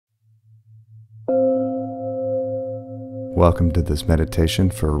Welcome to this meditation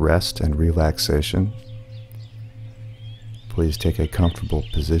for rest and relaxation. Please take a comfortable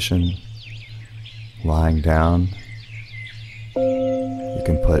position, lying down. You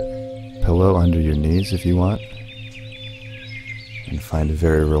can put a pillow under your knees if you want, and find a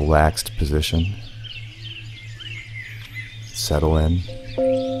very relaxed position. Settle in,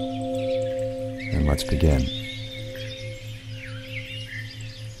 and let's begin.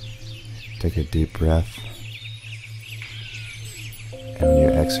 Take a deep breath. And when you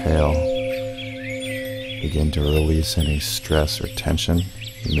exhale, begin to release any stress or tension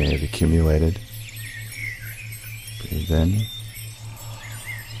you may have accumulated. Breathe in.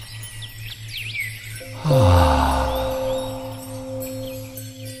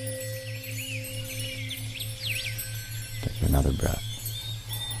 Take another breath.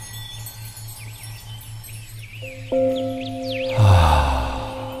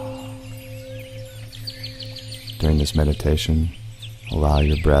 During this meditation, allow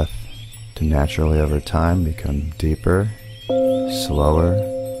your breath to naturally over time become deeper, slower,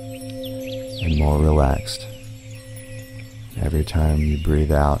 and more relaxed. Every time you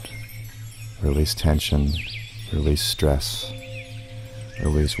breathe out, release tension, release stress,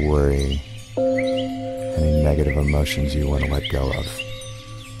 release worry, any negative emotions you want to let go of.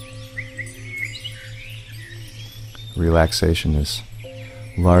 Relaxation is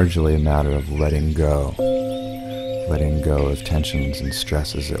largely a matter of letting go of tensions and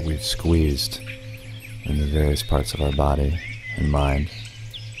stresses that we've squeezed in the various parts of our body and mind.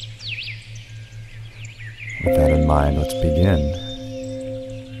 With that in mind, let's begin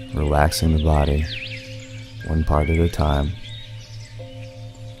relaxing the body one part at a time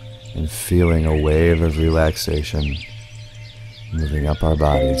and feeling a wave of relaxation moving up our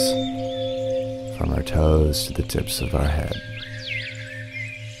bodies from our toes to the tips of our head.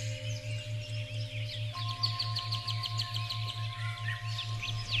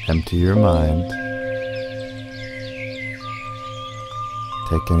 Empty your mind.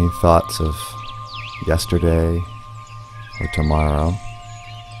 Take any thoughts of yesterday or tomorrow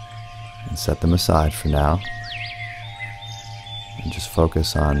and set them aside for now. And just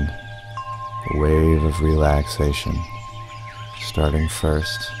focus on the wave of relaxation. Starting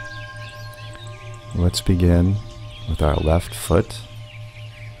first, let's begin with our left foot.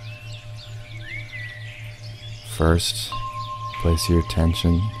 First, place your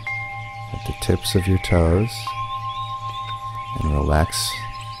attention at the tips of your toes and relax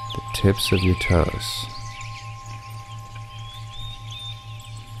the tips of your toes.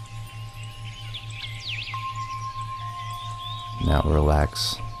 Now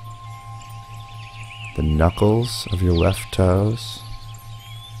relax the knuckles of your left toes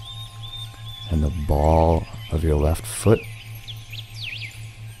and the ball of your left foot.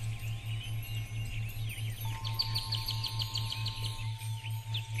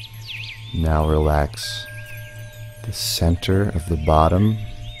 Now relax the center of the bottom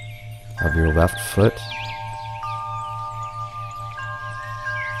of your left foot.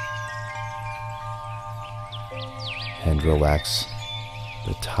 And relax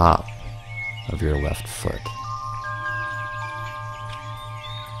the top of your left foot.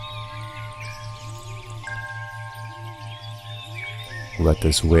 Let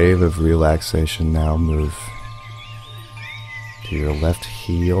this wave of relaxation now move to your left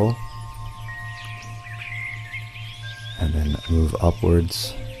heel, and then move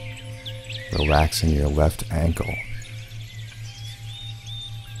upwards, relaxing your left ankle.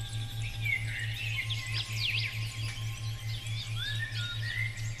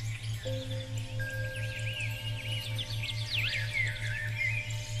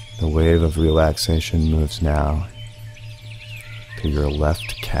 The wave of relaxation moves now to your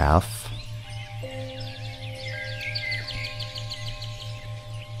left calf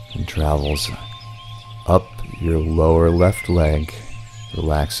and travels up your lower left leg,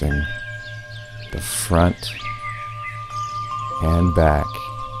 relaxing the front and back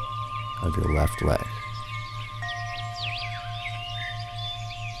of your left leg.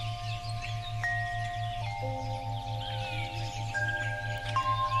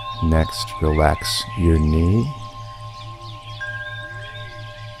 Next, relax your knee.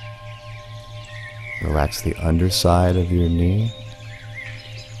 Relax the underside of your knee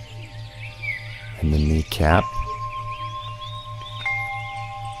and the kneecap.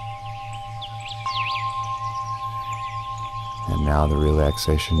 And now the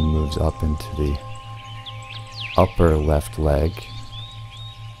relaxation moves up into the upper left leg,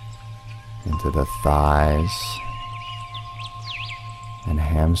 into the thighs and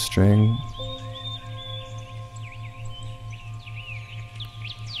hamstring,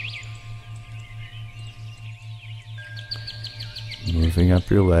 moving up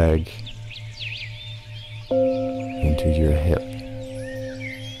your leg into your hip.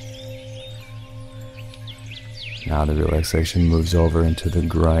 Now the relaxation moves over into the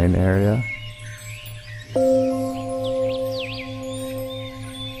groin area.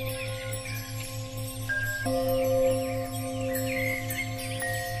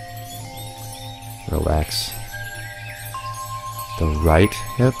 Relax the right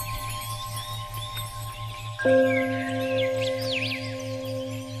hip.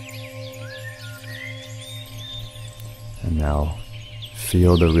 And now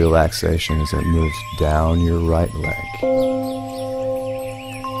feel the relaxation as it moves down your right leg.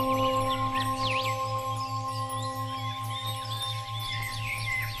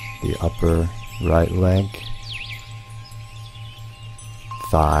 The upper right leg,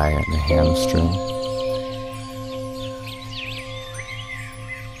 thigh and the hamstring.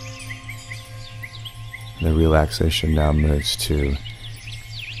 The relaxation now moves to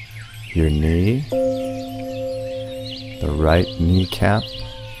your knee, the right kneecap,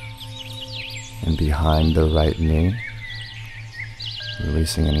 and behind the right knee,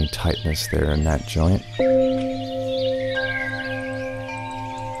 releasing any tightness there in that joint.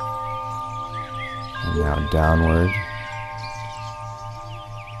 And now downward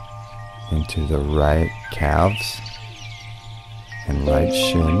into the right calves and right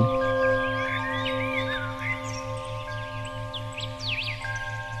shin.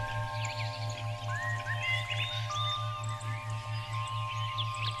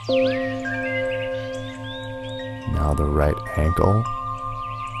 Now the right ankle.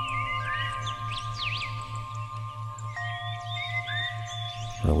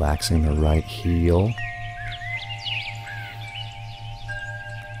 Relaxing the right heel.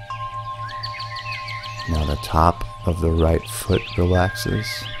 Now the top of the right foot relaxes.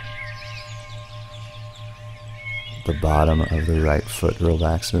 The bottom of the right foot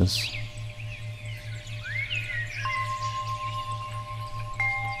relaxes.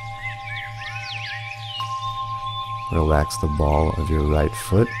 Relax the ball of your right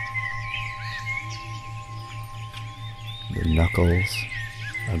foot, the knuckles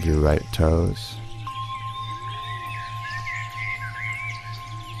of your right toes,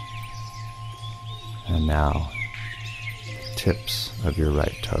 and now the tips of your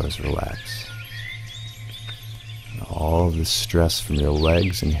right toes relax. And all of the stress from your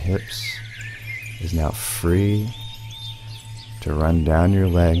legs and hips is now free to run down your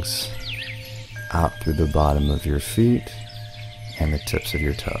legs, out through the bottom of your feet and the tips of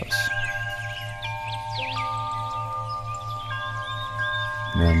your toes.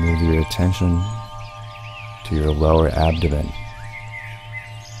 Now move your attention to your lower abdomen.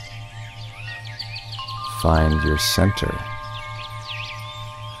 Find your center,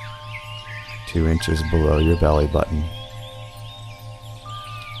 2 inches below your belly button.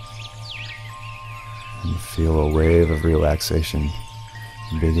 And feel a wave of relaxation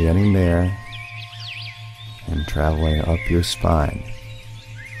beginning there and traveling up your spine.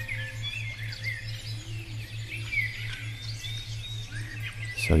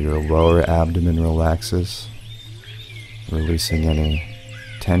 So your lower abdomen relaxes, releasing any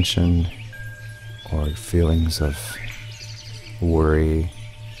tension or feelings of worry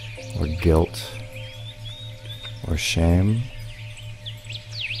or guilt or shame.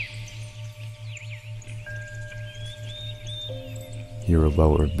 Your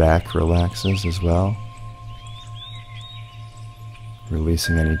lower back relaxes as well,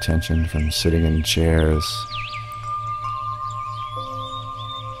 releasing any tension from sitting in chairs.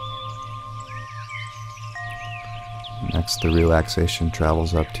 Next, the relaxation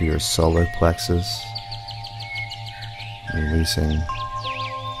travels up to your solar plexus, releasing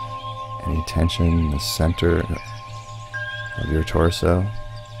any tension in the center of your torso.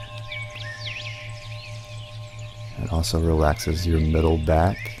 It also relaxes your middle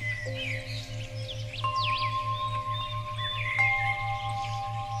back.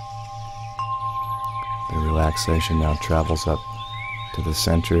 The relaxation now travels up to the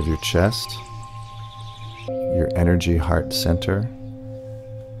center of your chest, your energy heart center,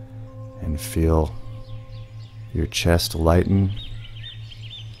 and feel your chest lighten.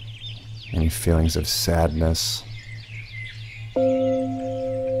 Any feelings of sadness,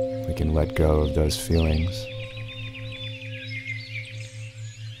 we can let go of those feelings.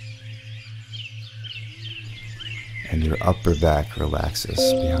 And your upper back relaxes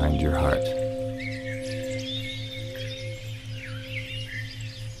behind your heart.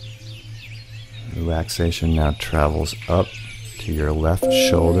 Relaxation now travels up to your left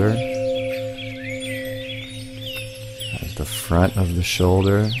shoulder, at the front of the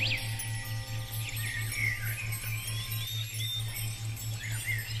shoulder,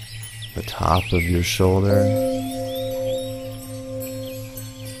 the top of your shoulder,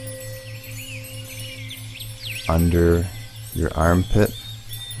 under your armpit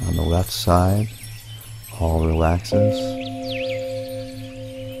on the left side, all relaxes.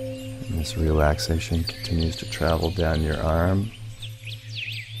 And this relaxation continues to travel down your arm,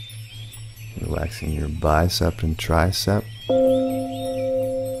 relaxing your bicep and tricep.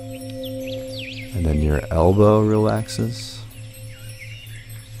 And then your elbow relaxes,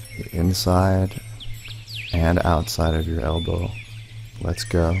 the inside and outside of your elbow lets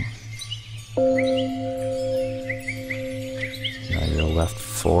go. Now your left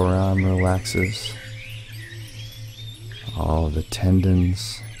forearm relaxes. All of the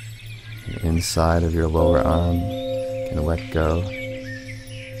tendons inside of your lower arm can let go.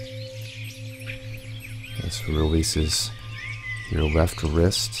 This releases your left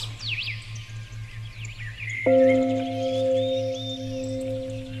wrist.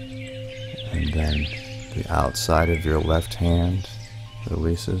 And then the outside of your left hand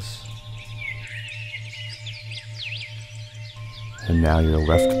releases. And now your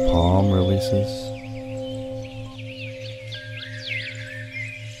left palm releases.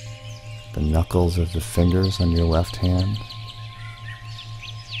 The knuckles of the fingers on your left hand.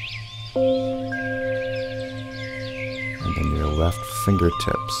 And then your left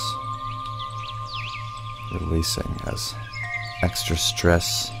fingertips releasing as extra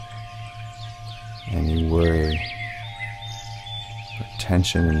stress, any worry or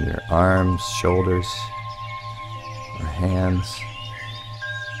tension in your arms, shoulders, or hands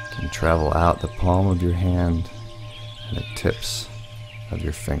can travel out the palm of your hand and the tips of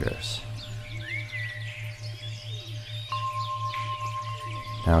your fingers.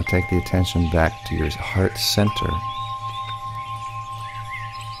 Now take the attention back to your heart center.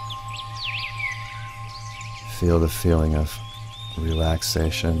 Feel the feeling of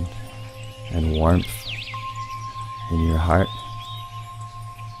relaxation and warmth in your heart.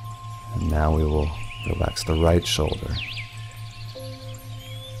 And now we will relax the right shoulder.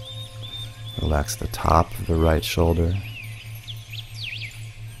 Relax the top of the right shoulder,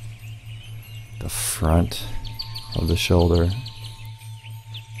 the front of the shoulder,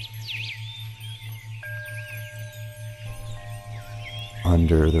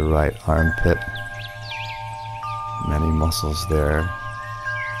 under the right armpit. Many muscles there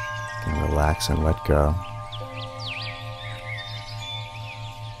can relax and let go.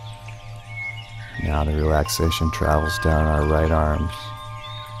 Now the relaxation travels down our right arms,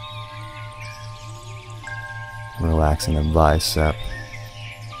 relaxing the bicep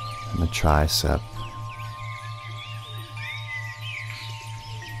and the tricep,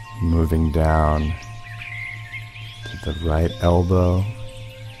 moving down to the right elbow,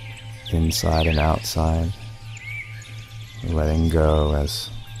 inside and outside, letting go as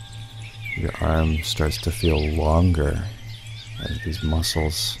your arm starts to feel longer as these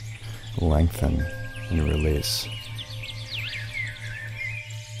muscles lengthen and release.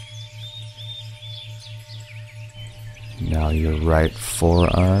 Now your right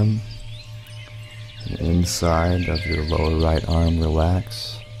forearm and inside of your lower right arm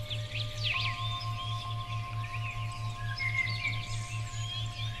relax.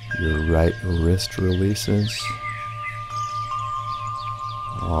 Your right wrist releases.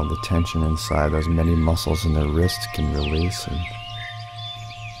 All the tension inside those many muscles in the wrist can release, and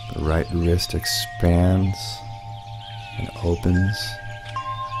the right wrist expands and opens.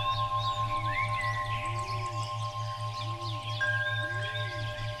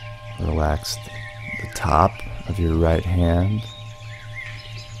 Relax the top of your right hand.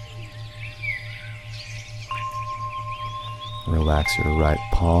 Relax your right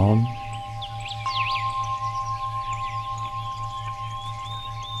palm.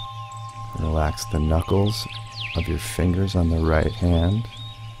 Relax the knuckles of your fingers on the right hand.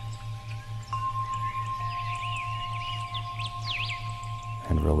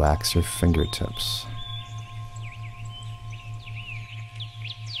 And relax your fingertips.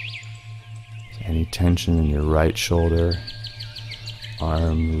 Any tension in your right shoulder,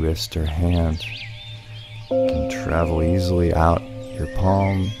 arm, wrist, or hand can travel easily out your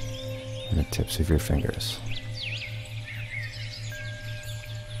palm and the tips of your fingers.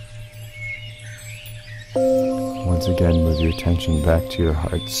 Once again, move your attention back to your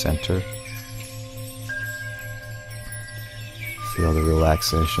heart center. Feel the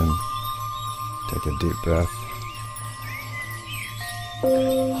relaxation. Take a deep breath.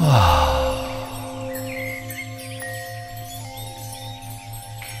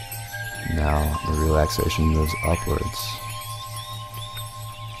 Now the relaxation moves upwards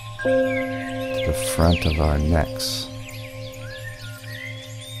to the front of our necks.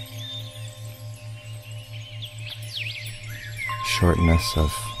 shortness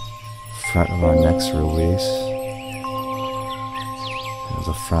of front of our necks release. As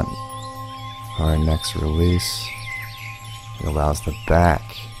the front of our necks release, it allows the back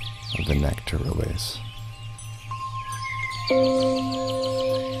of the neck to release.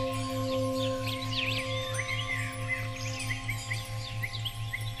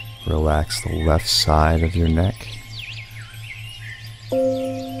 Relax the left side of your neck.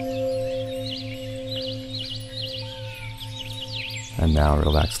 And now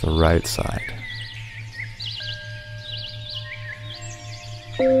relax the right side.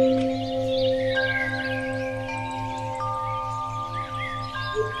 And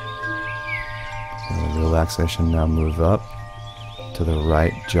the relaxation now move up to the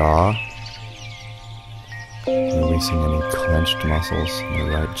right jaw, releasing any clenched muscles in the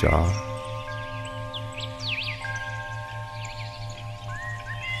right jaw.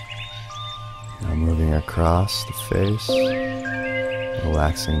 Now moving across the face,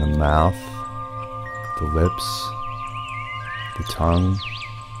 relaxing the mouth, the lips, the tongue,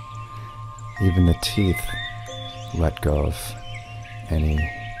 even the teeth. Let go of any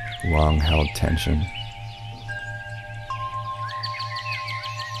long-held tension.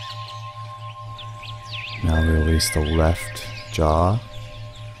 Now release the left jaw.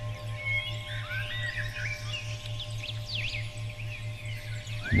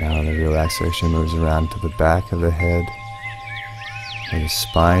 Now the relaxation moves around to the back of the head, where the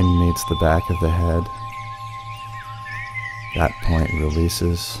spine meets the back of the head. That point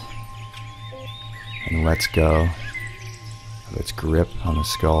releases and lets go of its grip on the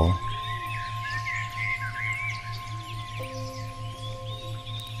skull.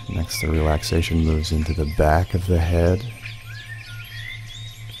 Next, the relaxation moves into the back of the head,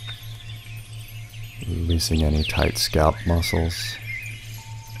 releasing any tight scalp muscles.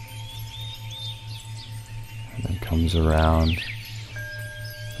 And then comes around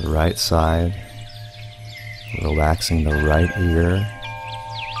the right side, relaxing the right ear.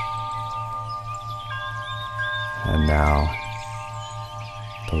 And now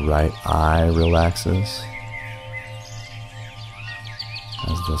the right eye relaxes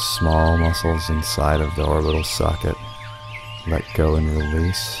as the small muscles inside of the orbital socket let go and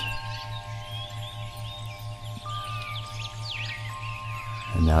release.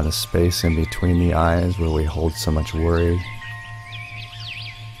 And now the space in between the eyes where we hold so much worry,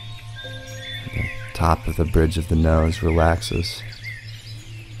 the top of the bridge of the nose relaxes,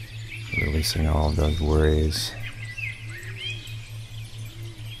 releasing all of those worries.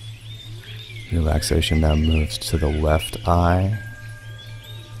 Relaxation now moves to the left eye.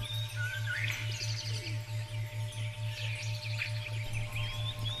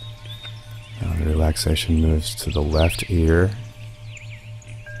 Now the relaxation moves to the left ear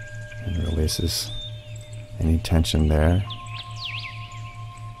and releases any tension there.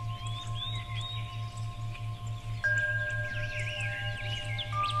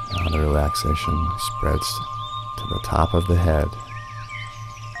 Now the relaxation spreads to the top of the head.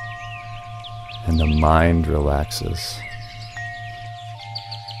 And the mind relaxes,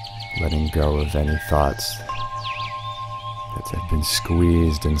 letting go of any thoughts that have been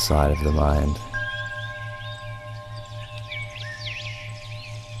squeezed inside of the mind.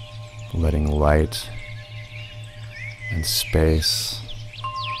 Letting light and space,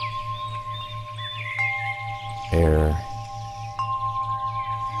 air,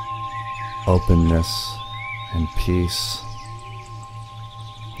 openness and peace,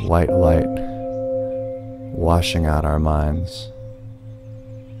 white light, washing out our minds.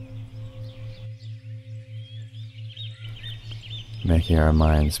 Making our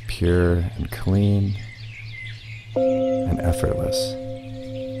minds pure and clean and effortless.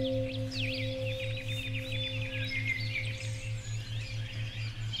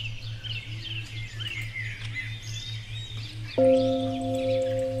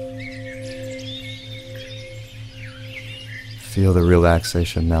 Feel the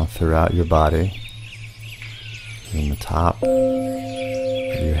relaxation now throughout your body, from the top of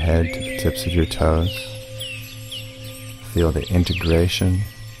your head to the tips of your toes. Feel the integration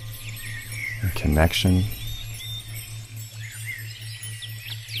and connection.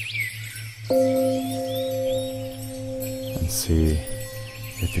 And see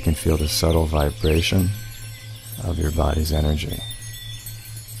if you can feel the subtle vibration of your body's energy.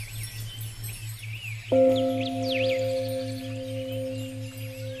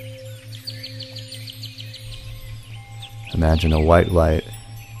 Imagine a white light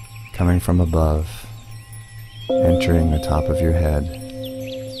coming from above, entering the top of your head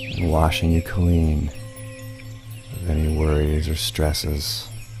and washing you clean of any worries or stresses.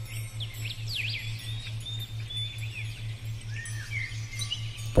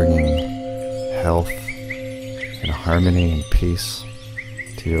 bringing health and harmony and peace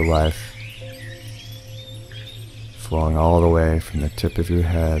to your life, flowing all the way from the tip of your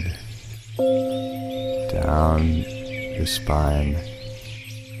head down your spine,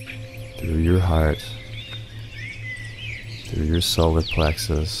 through your heart, through your solar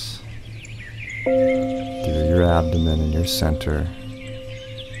plexus, through your abdomen and your center,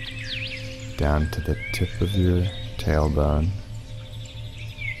 down to the tip of your tailbone,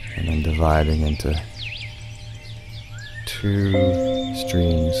 and then dividing into two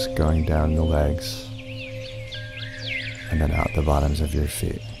streams going down the legs and then out the bottoms of your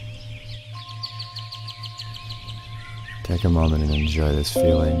feet. Take a moment and enjoy this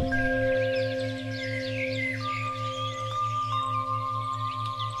feeling.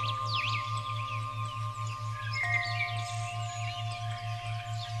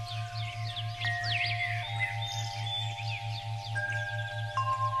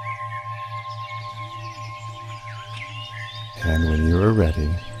 And when you are ready,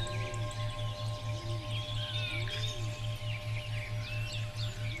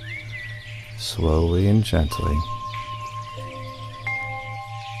 slowly and gently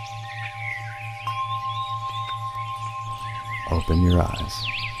open your eyes.